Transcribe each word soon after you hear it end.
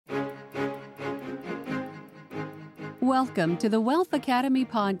Welcome to the Wealth Academy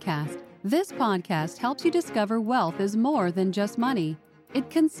podcast. This podcast helps you discover wealth is more than just money. It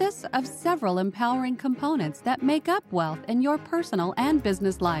consists of several empowering components that make up wealth in your personal and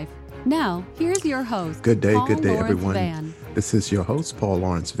business life. Now, here's your host, Good day, Paul Lawrence everyone. Vann. This is your host, Paul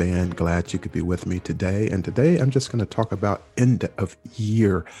Lawrence Vann. Glad you could be with me today. And today I'm just going to talk about end of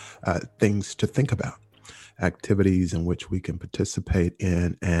year things to think about, activities in which we can participate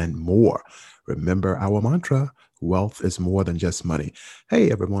in, and more. Remember our mantra, wealth is more than just money.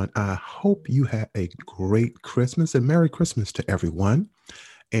 Hey, everyone, I hope you had a great Christmas and Merry Christmas to everyone.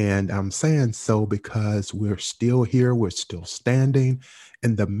 And I'm saying so because we're still here. We're still standing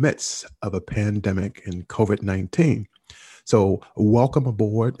in the midst of a pandemic and COVID-19. So welcome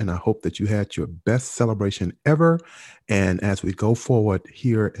aboard. And I hope that you had your best celebration ever. And as we go forward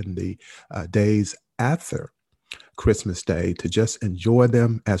here in the days after Christmas Day, to just enjoy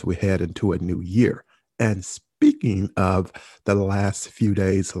them as we head into a new year. And speaking of the last few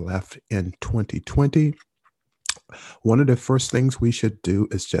days left in 2020, one of the first things we should do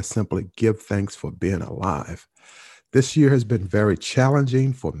is just simply give thanks for being alive. This year has been very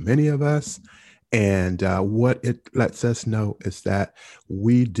challenging for many of us. And what it lets us know is that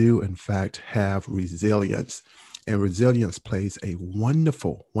we do, in fact, have resilience. And resilience plays a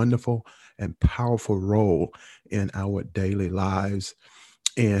wonderful, wonderful, and powerful role in our daily lives.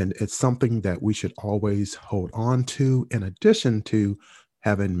 And it's something that we should always hold on to, in addition to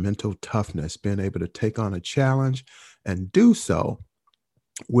having mental toughness, being able to take on a challenge and do so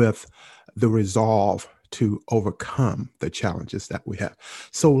with the resolve to overcome the challenges that we have.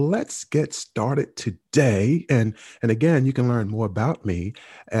 So let's get started today. And again, you can learn more about me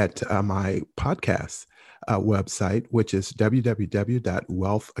at my podcast website, which is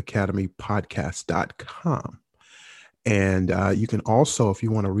www.wealthacademypodcast.com. And you can also, if you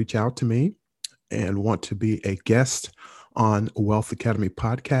want to reach out to me and want to be a guest on Wealth Academy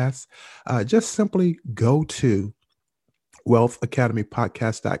Podcast, just simply go to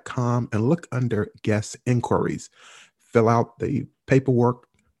wealthacademypodcast.com and look under guest inquiries. Fill out the paperwork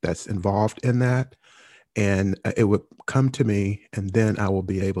that's involved in that, and it would come to me, and then I will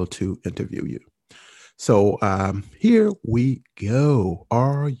be able to interview you. So here we go.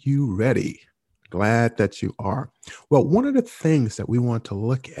 Are you ready? Glad that you are. Well, one of the things that we want to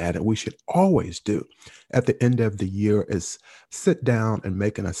look at, and we should always do at the end of the year, is sit down and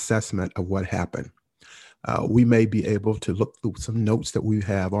make an assessment of what happened. We may be able to look through some notes that we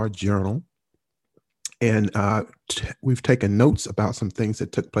have, our journal, and we've taken notes about some things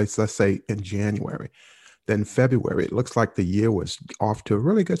that took place, let's say, in January. Then February, it looks like the year was off to a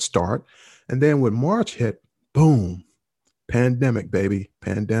really good start. And then when March hit, boom, pandemic, baby,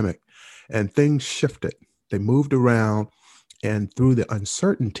 pandemic. And things shifted. They moved around, and through the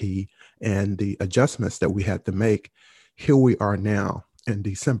uncertainty and the adjustments that we had to make, here we are now in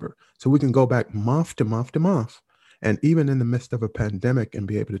December. So we can go back month to month to month, and even in the midst of a pandemic, and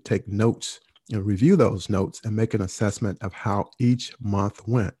be able to take notes and review those notes and make an assessment of how each month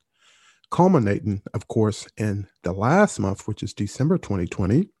went. Culminating, of course, in the last month, which is December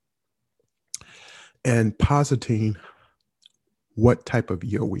 2020, and positing what type of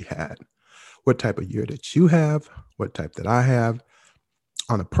year we had. What type of year that you have, what type that I have,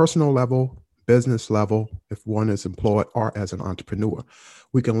 on a personal level, business level, if one is employed, or as an entrepreneur.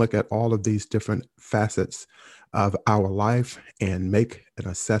 We can look at all of these different facets of our life and make an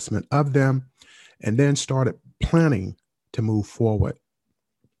assessment of them, and then start planning to move forward.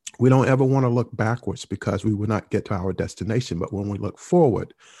 We don't ever want to look backwards, because we will not get to our destination. But when we look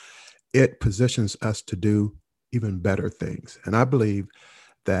forward, it positions us to do even better things. And I believe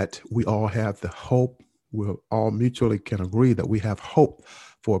that we all have the hope, we all mutually can agree that we have hope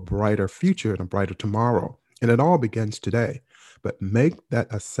for a brighter future and a brighter tomorrow. And it all begins today. But make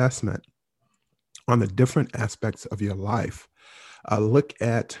that assessment on the different aspects of your life. Look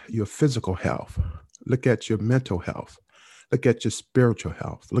at your physical health. Look at your mental health. Look at your spiritual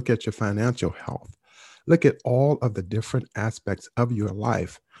health. Look at your financial health. Look at all of the different aspects of your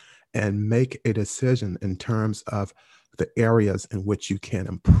life and make a decision in terms of the areas in which you can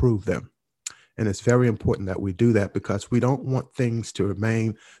improve them. And it's very important that we do that, because we don't want things to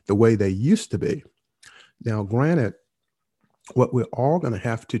remain the way they used to be. Now, granted, what we're all going to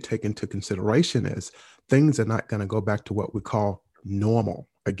have to take into consideration is things are not going to go back to what we call normal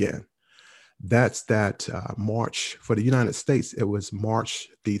again. That's that March, for the United States, it was March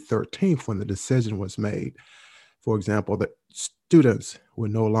the 13th when the decision was made. For example, that students will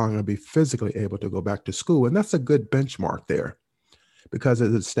no longer be physically able to go back to school. And that's a good benchmark there, because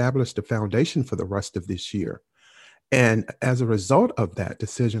it established the foundation for the rest of this year. And as a result of that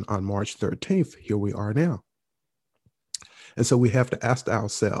decision on March 13th, here we are now. And so we have to ask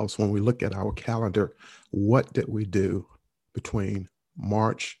ourselves when we look at our calendar, what did we do between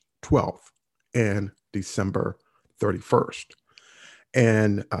March 12th and December 31st?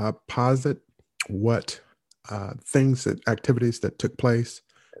 And posit what things and activities that took place,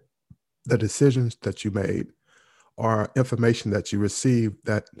 the decisions that you made, or information that you received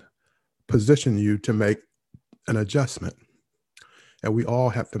that position you to make an adjustment. And we all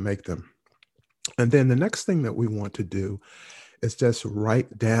have to make them. And then the next thing that we want to do is just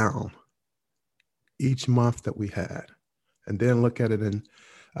write down each month that we had, and then look at it in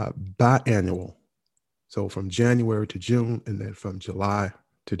biannual. So from January to June, and then from July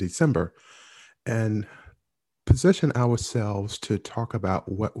to December, and position ourselves to talk about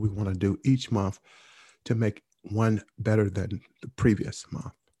what we want to do each month to make one better than the previous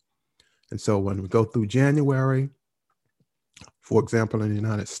month. And so when we go through January, for example, in the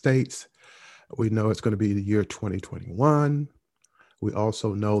United States, we know it's going to be the year 2021. We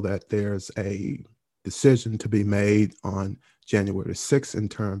also know that there's a decision to be made on January 6th in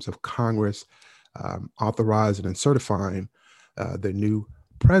terms of Congress authorizing and certifying the new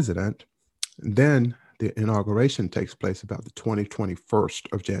president. And then the inauguration takes place about the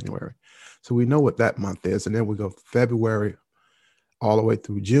 21st of January. So we know what that month is. And then we go February all the way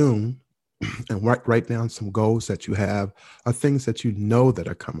through June and write down some goals that you have, or things that you know that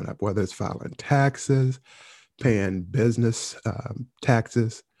are coming up, whether it's filing taxes, paying business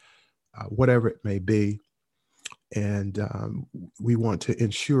taxes, whatever it may be. And we want to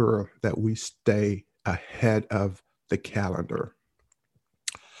ensure that we stay ahead of the calendar.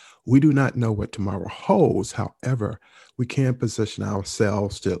 We do not know what tomorrow holds. However, we can position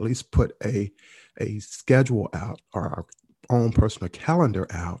ourselves to at least put a schedule out, or our own personal calendar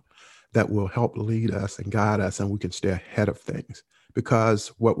out, that will help lead us and guide us, and we can stay ahead of things. Because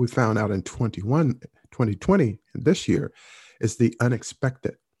what we found out in 2020, this year, is the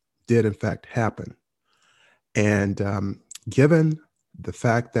unexpected did in fact happen. And given the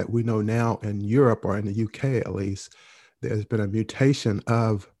fact that we know now in Europe, or in the UK at least, there's been a mutation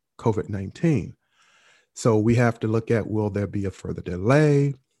of COVID-19. So we have to look at, will there be a further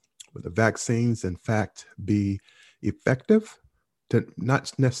delay? Will the vaccines in fact be effective to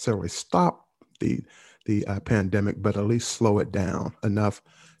not necessarily stop the pandemic, but at least slow it down enough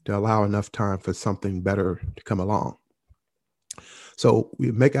to allow enough time for something better to come along? So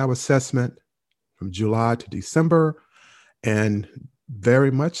we make our assessment from July to December, and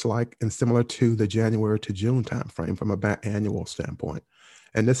very much like and similar to the January to June timeframe from an annual standpoint.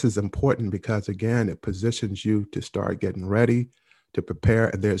 And this is important because, again, it positions you to start getting ready, to prepare,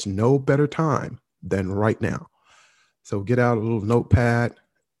 and there's no better time than right now. So get out a little notepad,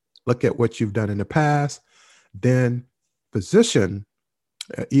 look at what you've done in the past, then position,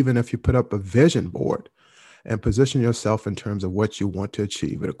 even if you put up a vision board, and position yourself in terms of what you want to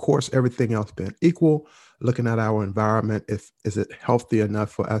achieve. And of course, everything else being equal, looking at our environment, is it healthy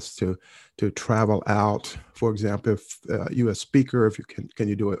enough for us to travel out? For example, if you're a speaker, if you can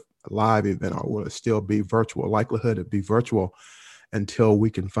you do a live event, or will it still be virtual? Likelihood it'd be virtual until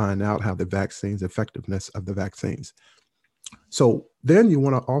we can find out how the vaccines, effectiveness of the vaccines. So then you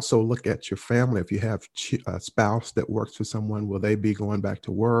want to also look at your family. If you have a spouse that works for someone, will they be going back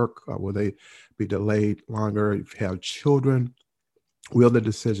to work, or will they be delayed longer? If you have children, will the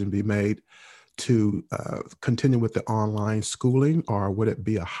decision be made to continue with the online schooling, or would it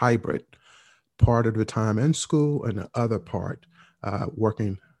be a hybrid, part of the time in school and the other part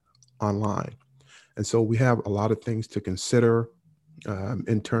working online? And so we have a lot of things to consider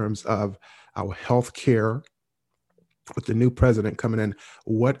in terms of our health care. With the new president coming in,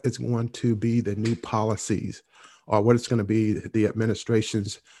 what is going to be the new policies, or what is going to be the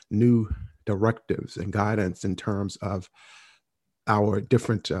administration's new directives and guidance in terms of our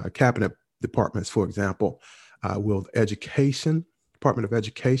different cabinet departments? For example, will Department of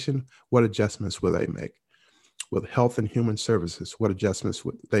Education, what adjustments will they make? With Health and Human Services, what adjustments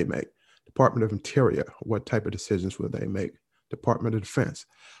would they make? Department of Interior, what type of decisions will they make? Department of Defense,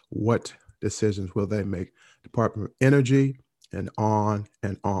 what decisions will they make? Department of Energy, and on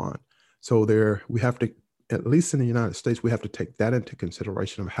and on. So we have to, at least in the United States, we have to take that into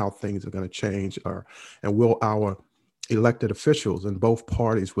consideration of how things are going to change, and will our elected officials in both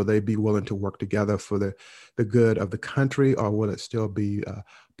parties, will they be willing to work together for the good of the country, or will it still be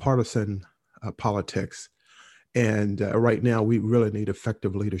partisan politics? And right now, we really need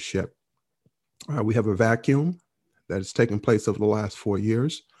effective leadership. We have a vacuum that has taken place over the last 4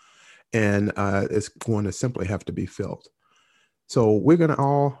 years, and it's going to simply have to be filled. So we're going to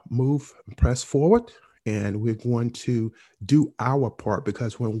all press forward, and we're going to do our part,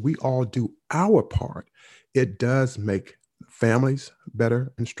 because when we all do our part, it does make families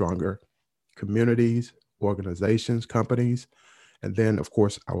better and stronger, communities, organizations, companies, and then, of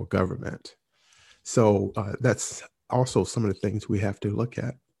course, our government. So that's also some of the things we have to look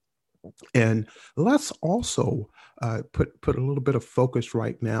at. And let's also put a little bit of focus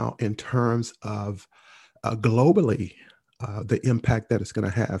right now in terms of globally the impact that it's going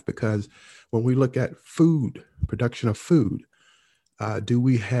to have. Because when we look at food, production of food, do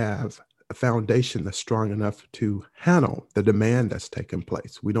we have a foundation that's strong enough to handle the demand that's taking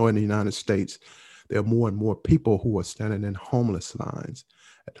place? We know in the United States, there are more and more people who are standing in homeless lines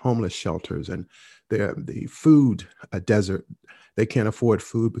at homeless shelters, and the food desert. They can't afford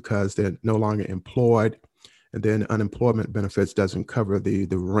food because they're no longer employed, and then unemployment benefits doesn't cover the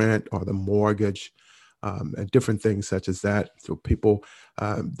rent or the mortgage, and different things such as that. So people,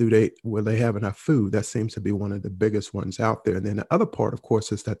 will they have enough food? That seems to be one of the biggest ones out there. And then the other part, of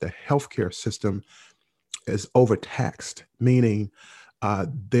course, is that the healthcare system is overtaxed, meaning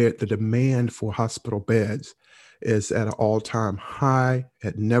the demand for hospital beds is at an all-time high.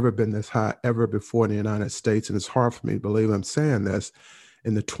 Had never been this high ever before in the United States. And it's hard for me to believe I'm saying this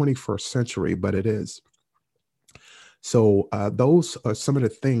in the 21st century, but it is. So those are some of the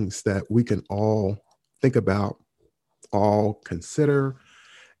things that we can all think about, all consider.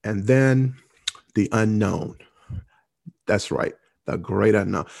 And then the unknown. That's right, the great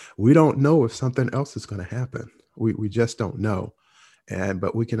unknown. We don't know if something else is going to happen. We just don't know.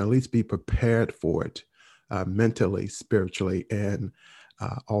 But we can at least be prepared for it mentally, spiritually, and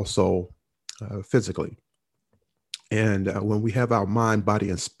also physically. And when we have our mind, body,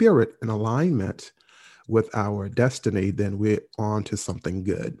 and spirit in alignment with our destiny, then we're on to something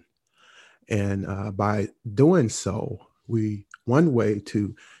good. And by doing so, one way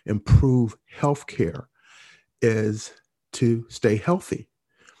to improve healthcare is to stay healthy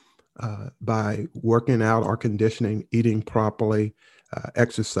by working out or conditioning, eating properly,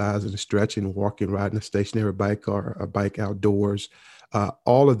 exercising, stretching, walking, riding a stationary bike or a bike outdoors.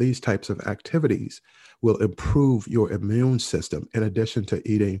 All of these types of activities will improve your immune system, in addition to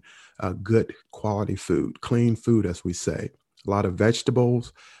eating good quality food, clean food, as we say. A lot of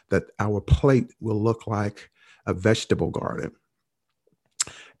vegetables, that our plate will look like a vegetable garden.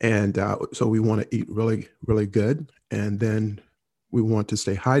 And so we want to eat really, really good. And then we want to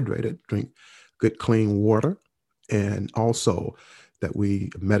stay hydrated, drink good, clean water, and also that we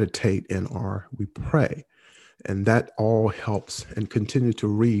meditate and we pray. And that all helps, and continue to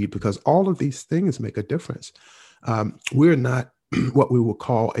read, because all of these things make a difference. We're not what we would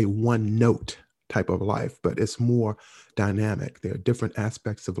call a one note type of life, but it's more dynamic. There are different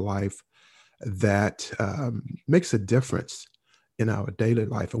aspects of life that makes a difference in our daily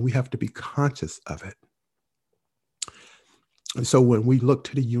life, and we have to be conscious of it. And so when we look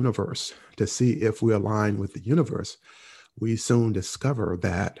to the universe to see if we align with the universe, we soon discover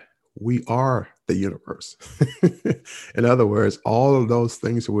that we are the universe. In other words, all of those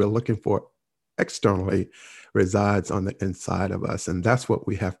things that we're looking for externally resides on the inside of us. And that's what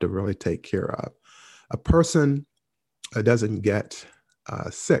we have to really take care of. A person doesn't get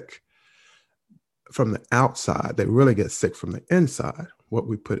sick from the outside. They really get sick from the inside. What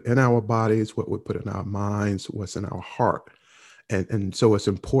we put in our bodies, what we put in our minds, what's in our heart. And so it's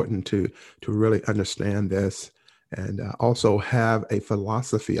important to really understand this, and also have a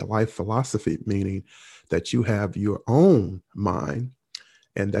philosophy, a life philosophy, meaning that you have your own mind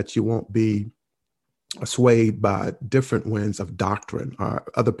and that you won't be swayed by different winds of doctrine or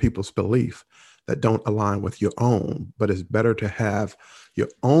other people's belief that don't align with your own. But it's better to have your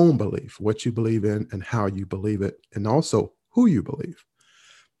own belief, what you believe in and how you believe it, and also who you believe.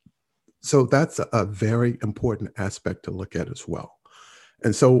 So that's a very important aspect to look at as well.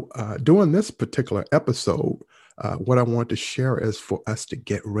 And so during this particular episode, what I want to share is for us to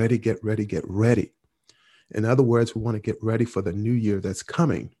get ready, get ready, get ready. In other words, we want to get ready for the new year that's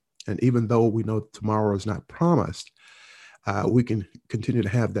coming. And even though we know tomorrow is not promised, we can continue to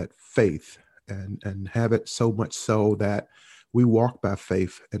have that faith and have it so much so that we walk by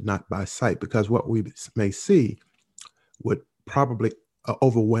faith and not by sight, because what we may see would probably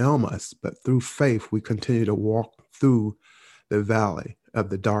overwhelm us. But through faith, we continue to walk through the valley of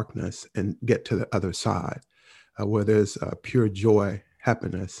the darkness and get to the other side, where there's pure joy,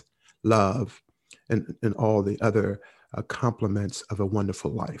 happiness, love, and all the other compliments of a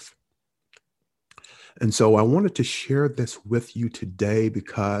wonderful life. And so I wanted to share this with you today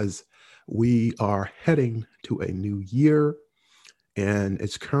because we are heading to a new year, and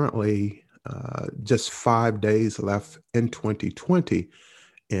it's currently just 5 days left in 2020.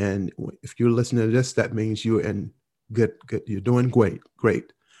 And if you're listening to this, that means you're in good, you're doing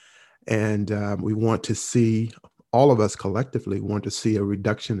great. And we want to see all of us collectively want to see a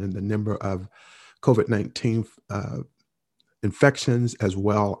reduction in the number of COVID-19 infections as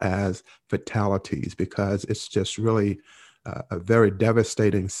well as fatalities, because it's just really a very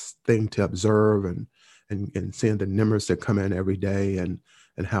devastating thing to observe, and seeing the numbers that come in every day, and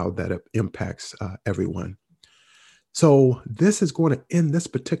how that impacts everyone. So this is going to end this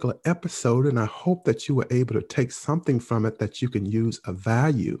particular episode, and I hope that you were able to take something from it that you can use of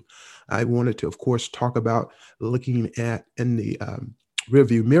value. I wanted to, of course, talk about looking at in the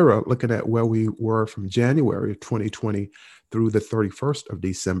rearview mirror, looking at where we were from January of 2020 through the 31st of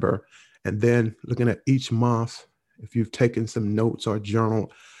December, and then looking at each month, if you've taken some notes or journal,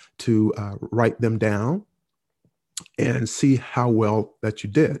 to write them down and see how well that you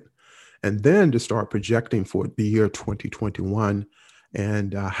did. And then to start projecting for the year 2021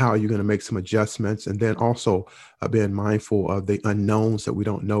 and how you're going to make some adjustments. And then also being mindful of the unknowns, that we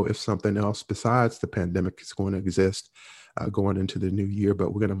don't know if something else besides the pandemic is going to exist going into the new year.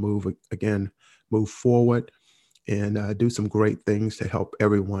 But we're going to move forward and do some great things to help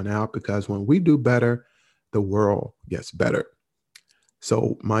everyone out, because when we do better, the world gets better.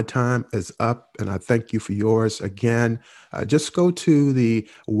 So my time is up, and I thank you for yours. Again, just go to the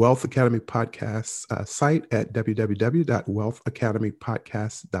Wealth Academy Podcast site at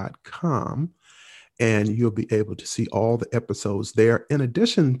www.wealthacademypodcast.com, and you'll be able to see all the episodes there. In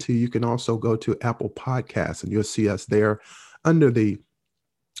addition to, you can also go to Apple Podcasts, and you'll see us there under the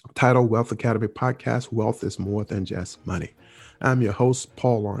title Wealth Academy Podcast, Wealth is More Than Just Money. I'm your host,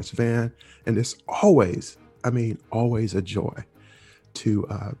 Paul Lawrence Vann, and it's always a joy to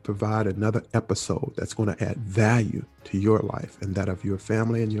provide another episode that's going to add value to your life and that of your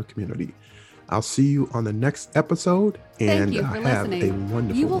family and your community. I'll see you on the next episode, and Thank you for have listening. a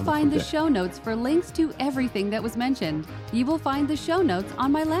wonderful, You will find the day. show notes for links to everything that was mentioned. You will find the show notes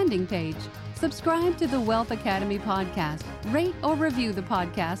on my landing page. Subscribe to the Wealth Academy podcast. Rate or review the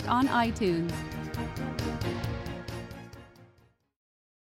podcast on iTunes.